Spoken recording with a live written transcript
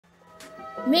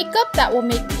Makeup that will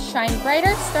make you shine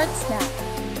brighter starts now.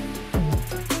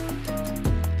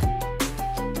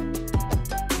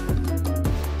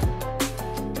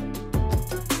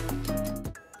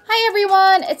 Hi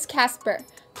everyone, it's Casper.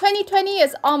 2020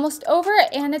 is almost over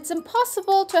and it's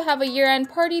impossible to have a year-end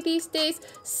party these days,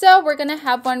 so we're gonna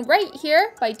have one right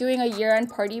here by doing a year-end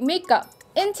party makeup.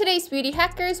 In today's Beauty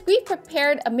Hackers, we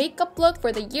prepared a makeup look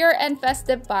for the year-end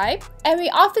festive vibe, and we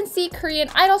often see Korean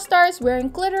idol stars wearing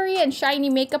glittery and shiny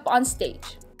makeup on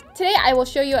stage. Today, I will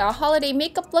show you a holiday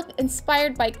makeup look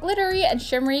inspired by glittery and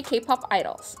shimmery K-pop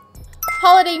idols.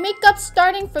 Holiday makeup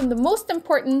starting from the most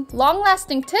important,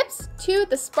 long-lasting tips to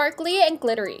the sparkly and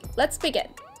glittery. Let's begin.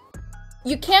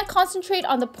 You can't concentrate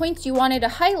on the points you wanted to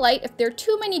highlight if there are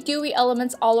too many dewy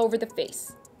elements all over the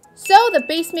face. So the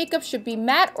base makeup should be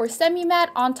matte or semi-matte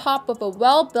on top of a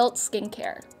well-built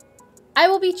skincare. I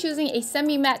will be choosing a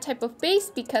semi-matte type of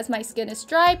base because my skin is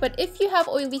dry, but if you have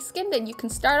oily skin, then you can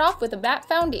start off with a matte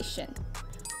foundation.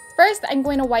 First, I'm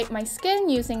going to wipe my skin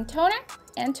using toner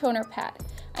and toner pad.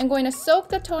 I'm going to soak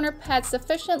the toner pad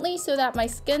sufficiently so that my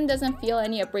skin doesn't feel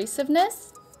any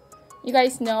abrasiveness. You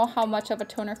guys know how much of a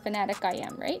toner fanatic I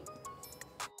am, right?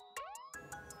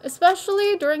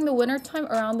 Especially during the winter time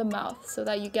around the mouth so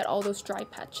that you get all those dry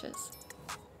patches.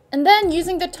 And then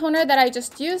using the toner that I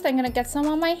just used, I'm gonna get some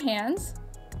on my hands,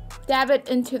 dab it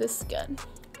into the skin.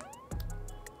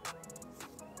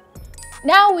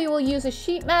 Now we will use a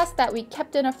sheet mask that we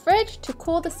kept in a fridge to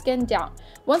cool the skin down.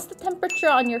 Once the temperature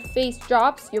on your face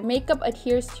drops, your makeup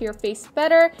adheres to your face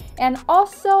better, and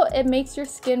also it makes your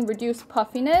skin reduce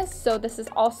puffiness, so this is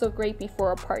also great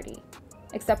before a party.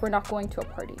 Except we're not going to a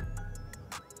party.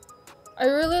 I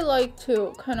really like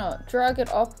to kind of drag it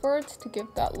upwards to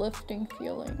give that lifting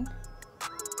feeling.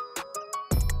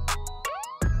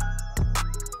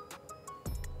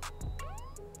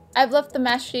 I've left the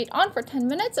mask sheet on for 10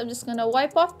 minutes. I'm just going to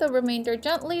wipe off the remainder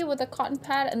gently with a cotton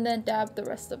pad and then dab the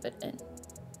rest of it in.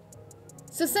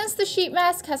 So since the sheet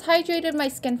mask has hydrated my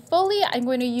skin fully, I'm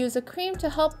going to use a cream to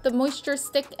help the moisture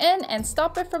stick in and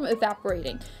stop it from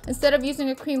evaporating. Instead of using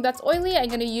a cream that's oily, I'm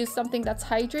going to use something that's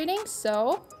hydrating.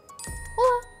 So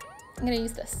voila! I'm going to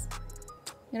use this.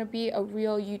 I'm going to be a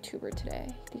real YouTuber today.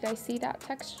 Do you guys see that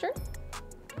texture?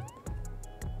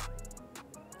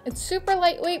 It's super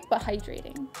lightweight but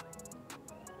hydrating.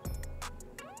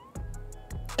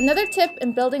 Another tip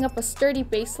in building up a sturdy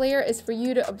base layer is for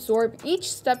you to absorb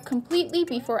each step completely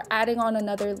before adding on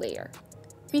another layer.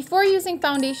 Before using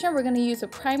foundation, we're going to use a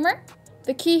primer.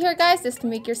 The key here, guys, is to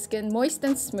make your skin moist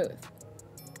and smooth.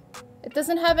 It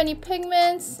doesn't have any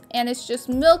pigments and it's just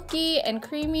milky and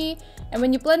creamy, and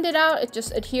when you blend it out, it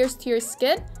just adheres to your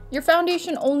skin. Your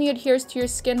foundation only adheres to your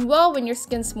skin well when your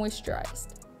skin's moisturized.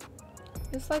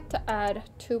 I just like to add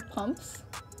 2 pumps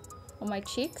on my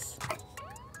cheeks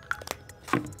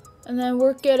and then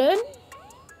work it in,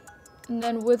 and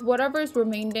then with whatever is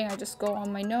remaining, I just go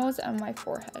on my nose and my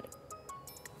forehead.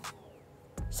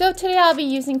 So today I'll be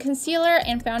using concealer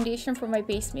and foundation for my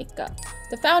base makeup.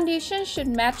 The foundation should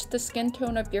match the skin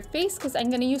tone of your face because I'm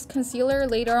going to use concealer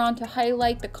later on to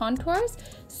highlight the contours.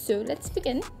 So let's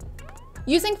begin.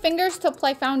 Using fingers to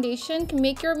apply foundation can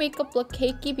make your makeup look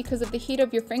cakey because of the heat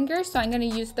of your fingers, so I'm going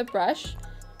to use the brush.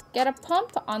 Get a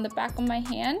pump on the back of my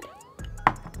hand.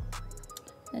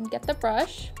 Then get the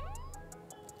brush.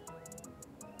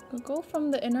 I'll go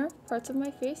from the inner parts of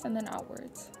my face and then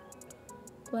outwards.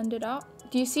 Blend it out.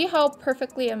 Do you see how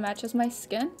perfectly it matches my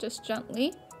skin? Just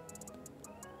gently.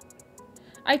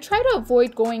 I try to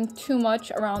avoid going too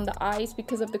much around the eyes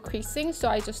because of the creasing, so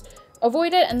I just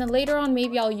avoid it, and then later on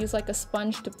maybe I'll use like a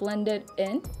sponge to blend it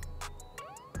in.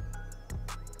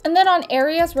 And then on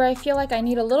areas where I feel like I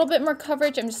need a little bit more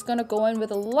coverage, I'm just gonna go in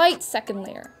with a light second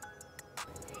layer.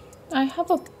 I have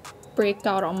a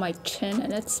breakout on my chin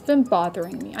and it's been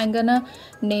bothering me. I'm gonna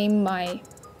name my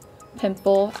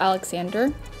pimple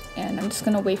Alexander, and I'm just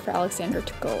gonna wait for Alexander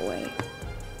to go away.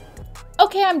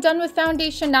 Okay, I'm done with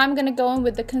foundation. Now I'm gonna go in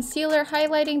with the concealer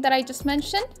highlighting that I just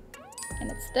mentioned,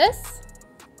 and it's this.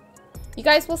 You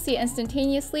guys will see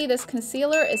instantaneously this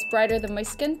concealer is brighter than my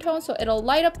skin tone, so it'll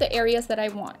light up the areas that I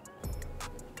want.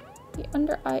 The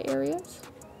under eye areas,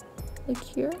 like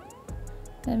here,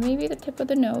 and maybe the tip of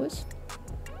the nose.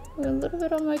 With a little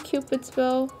bit on my cupid's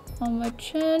bow, on my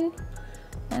chin,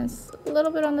 and a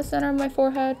little bit on the center of my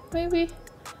forehead, maybe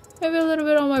a little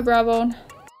bit on my brow bone.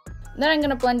 Then I'm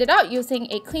gonna blend it out using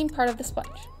a clean part of the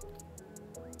sponge.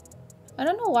 I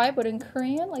don't know why, but in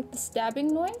Korean, like the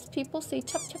stabbing noise, people say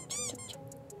chop chop chop chop chop.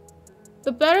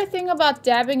 The better thing about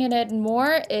dabbing it in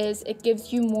more is it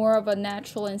gives you more of a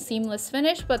natural and seamless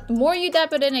finish, but the more you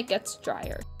dab it in, it gets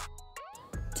drier.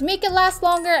 To make it last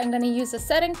longer, I'm going to use a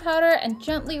setting powder and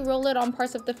gently roll it on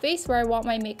parts of the face where I want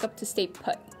my makeup to stay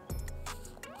put.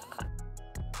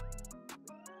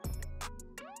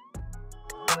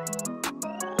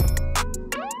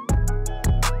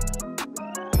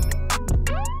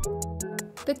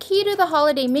 The key to the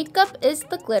holiday makeup is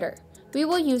the glitter. We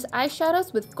will use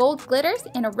eyeshadows with gold glitters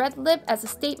and a red lip as a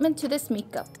statement to this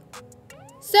makeup.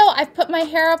 So I've put my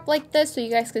hair up like this so you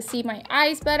guys can see my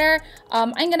eyes better.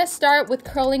 I'm gonna start with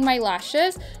curling my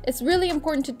lashes. It's really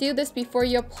important to do this before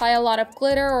you apply a lot of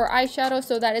glitter or eyeshadow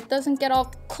so that it doesn't get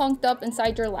all clunked up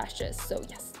inside your lashes. So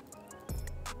yes.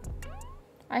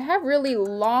 I have really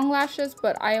long lashes,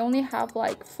 but I only have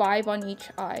like 5 on each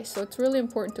eye, so it's really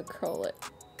important to curl it.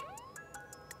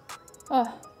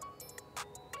 Oh.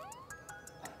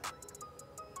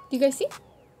 Do you guys see?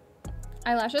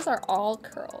 Eyelashes are all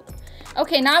curled.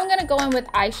 Okay, now I'm gonna go in with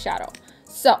eyeshadow.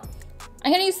 So,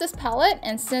 I'm gonna use this palette,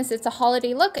 and since it's a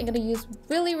holiday look, I'm gonna use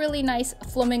really nice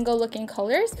flamingo looking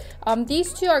colors.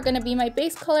 These two are gonna be my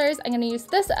base colors. I'm gonna use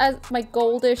this as my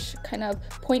goldish kind of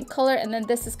point color, and then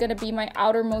this is gonna be my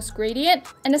outermost gradient.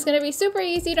 And it's gonna be super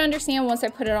easy to understand once I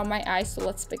put it on my eyes, so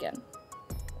let's begin.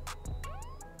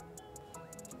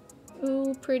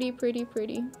 Ooh, pretty.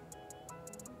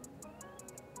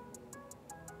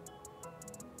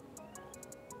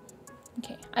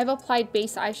 Okay, I've applied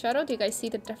base eyeshadow. Do you guys see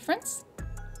the difference?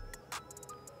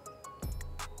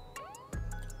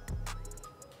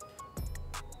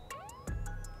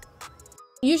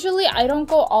 Usually I don't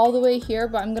go all the way here,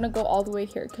 but I'm gonna go all the way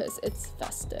here because it's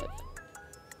festive.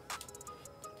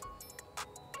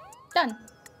 Done.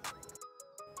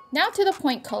 Now to the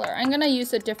point color. I'm gonna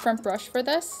use a different brush for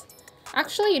this.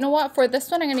 Actually, you know what? For this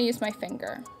one, I'm gonna use my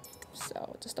finger.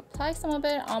 So just apply some of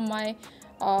it on my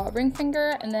ring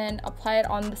finger and then apply it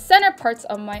on the center parts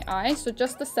of my eye. So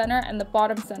just the center and the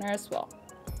bottom center as well.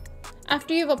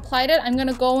 After you've applied it, I'm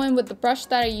gonna go in with the brush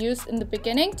that I used in the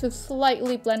beginning to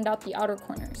slightly blend out the outer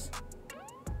corners.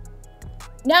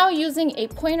 Now using a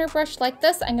pointer brush like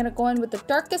this, I'm gonna go in with the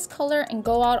darkest color and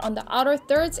go out on the outer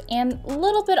thirds and a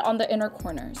little bit on the inner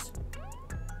corners.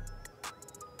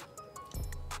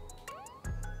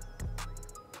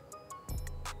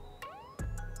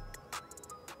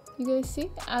 You guys see?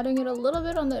 Adding it a little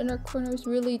bit on the inner corners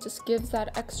really just gives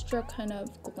that extra kind of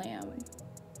glam.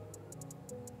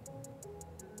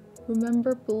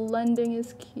 Remember, blending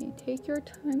is key. Take your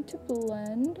time to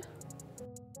blend.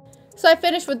 So I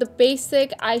finished with the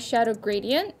basic eyeshadow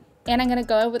gradient, and I'm gonna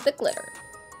go in with the glitter.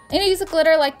 I'm gonna use a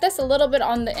glitter like this, a little bit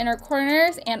on the inner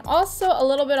corners and also a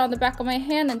little bit on the back of my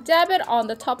hand, and dab it on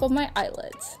the top of my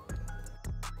eyelids.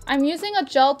 I'm using a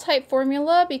gel type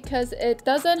formula because it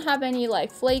doesn't have any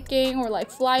like flaking or like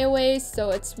flyaways, so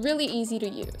it's really easy to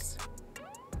use.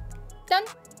 Done.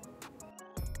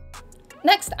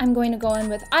 Next, I'm going to go in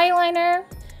with eyeliner.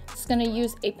 Just gonna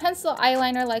use a pencil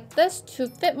eyeliner like this to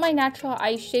fit my natural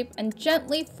eye shape and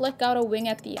gently flick out a wing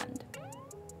at the end.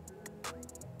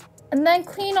 And then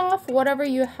clean off whatever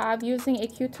you have using a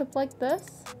Q-tip like this.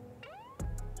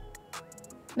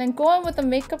 Then go in with a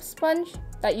makeup sponge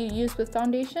that you use with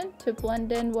foundation to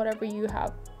blend in whatever you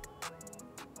have.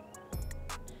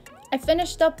 I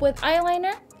finished up with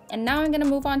eyeliner, and now I'm gonna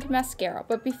move on to mascara.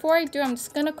 But before I do, I'm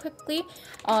just gonna quickly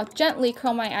gently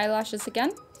curl my eyelashes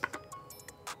again.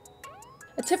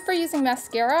 A tip for using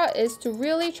mascara is to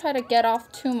really try to get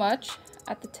off too much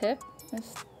at the tip.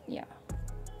 Yeah.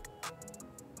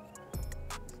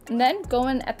 And then go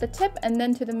in at the tip, and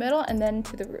then to the middle, and then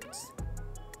to the roots.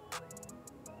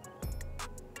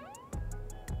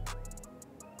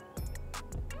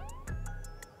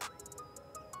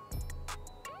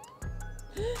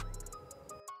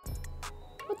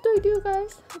 What do I do,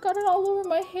 guys? I got it all over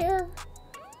my hair.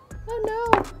 Oh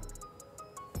no.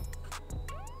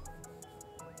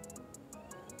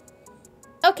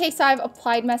 Okay, so I've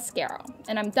applied mascara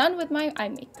and I'm done with my eye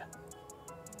makeup.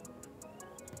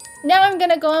 Now I'm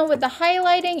gonna go in with the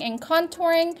highlighting and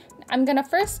contouring. I'm gonna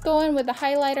first go in with the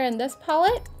highlighter in this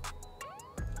palette.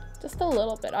 Just a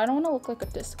little bit. I don't wanna look like a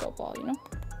disco ball, you know?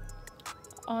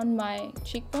 On my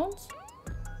cheekbones.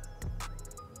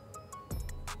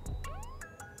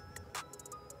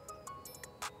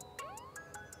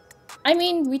 I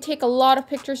mean, we take a lot of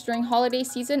pictures during holiday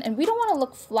season and we don't want to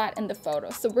look flat in the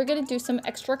photo. So we're going to do some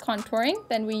extra contouring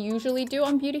than we usually do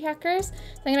on Beauty Hackers. So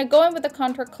I'm going to go in with the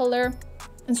contour color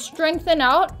and strengthen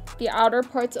out the outer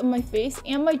parts of my face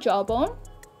and my jawbone.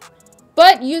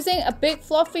 But using a big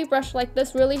fluffy brush like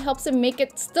this really helps it make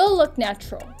it still look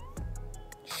natural.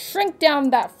 Shrink down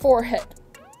that forehead.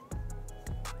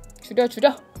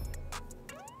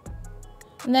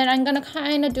 And then I'm going to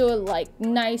kind of do a like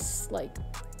nice like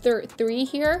 3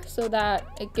 here so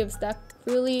that it gives that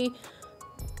really,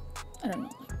 I don't know,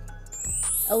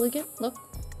 like elegant look.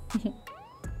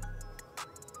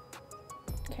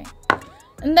 Okay,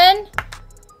 and then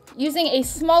using a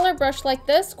smaller brush like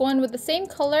this, go in with the same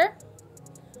color,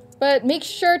 but make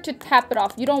sure to tap it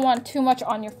off. You don't want too much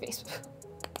on your face.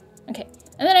 Okay,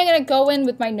 and then I'm gonna go in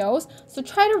with my nose. So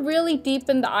try to really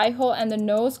deepen the eye hole and the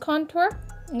nose contour.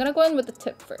 I'm gonna go in with the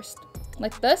tip first,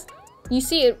 like this. You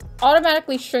see it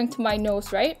automatically shrink to my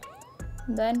nose, right?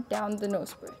 And then down the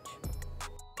nose bridge.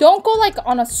 Don't go like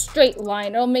on a straight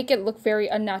line. It'll make it look very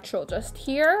unnatural. Just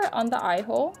here on the eye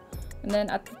hole and then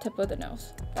at the tip of the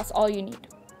nose. That's all you need.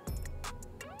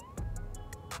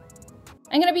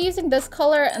 I'm going to be using this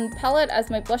color and palette as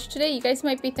my blush today. You guys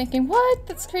might be thinking, what?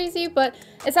 That's crazy, but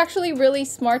it's actually really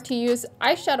smart to use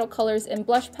eyeshadow colors in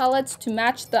blush palettes to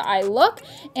match the eye look,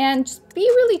 and just be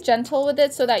really gentle with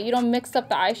it so that you don't mix up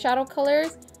the eyeshadow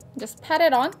colors. Just pat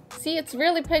it on. See, it's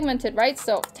really pigmented, right?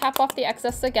 So tap off the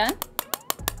excess again.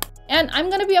 And I'm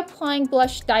going to be applying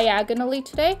blush diagonally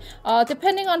today.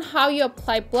 Depending on how you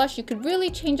apply blush, you could really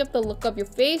change up the look of your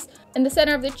face. In the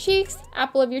center of the cheeks,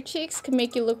 apple of your cheeks can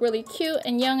make you look really cute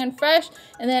and young and fresh.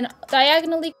 And then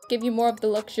diagonally give you more of the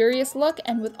luxurious look.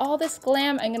 And with all this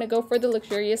glam, I'm going to go for the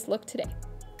luxurious look today.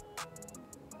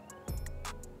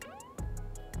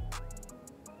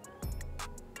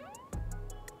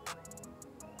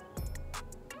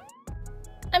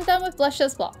 I'm done with blush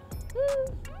as well.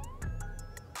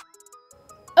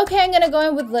 Okay, I'm gonna go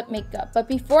in with lip makeup, but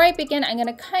before I begin, I'm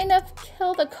gonna kind of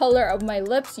kill the color of my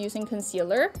lips using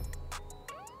concealer.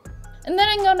 And then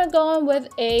I'm gonna go in with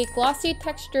a glossy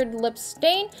textured lip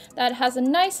stain that has a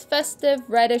nice festive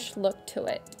reddish look to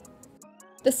it.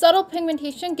 The subtle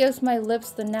pigmentation gives my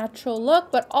lips the natural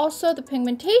look, but also the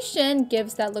pigmentation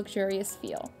gives that luxurious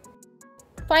feel.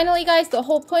 Finally guys, the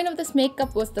whole point of this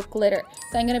makeup was the glitter.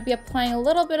 So I'm going to be applying a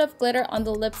little bit of glitter on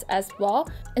the lips as well.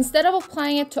 Instead of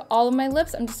applying it to all of my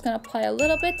lips, I'm just going to apply a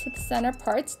little bit to the center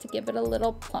parts to give it a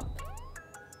little plump.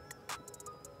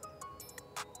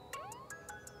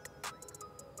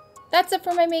 That's it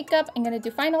for my makeup. I'm going to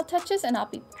do final touches and I'll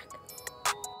be back.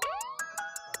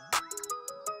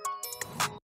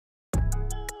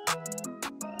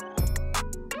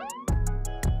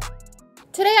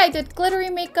 Today I did glittery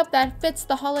makeup that fits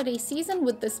the holiday season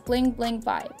with this bling bling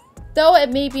vibe. Though it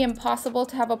may be impossible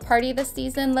to have a party this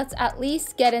season, let's at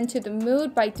least get into the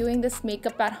mood by doing this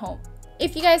makeup at home.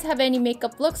 If you guys have any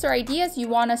makeup looks or ideas you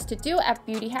want us to do at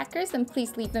Beauty Hackers, then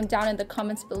please leave them down in the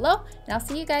comments below, and I'll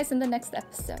see you guys in the next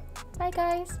episode. Bye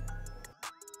guys!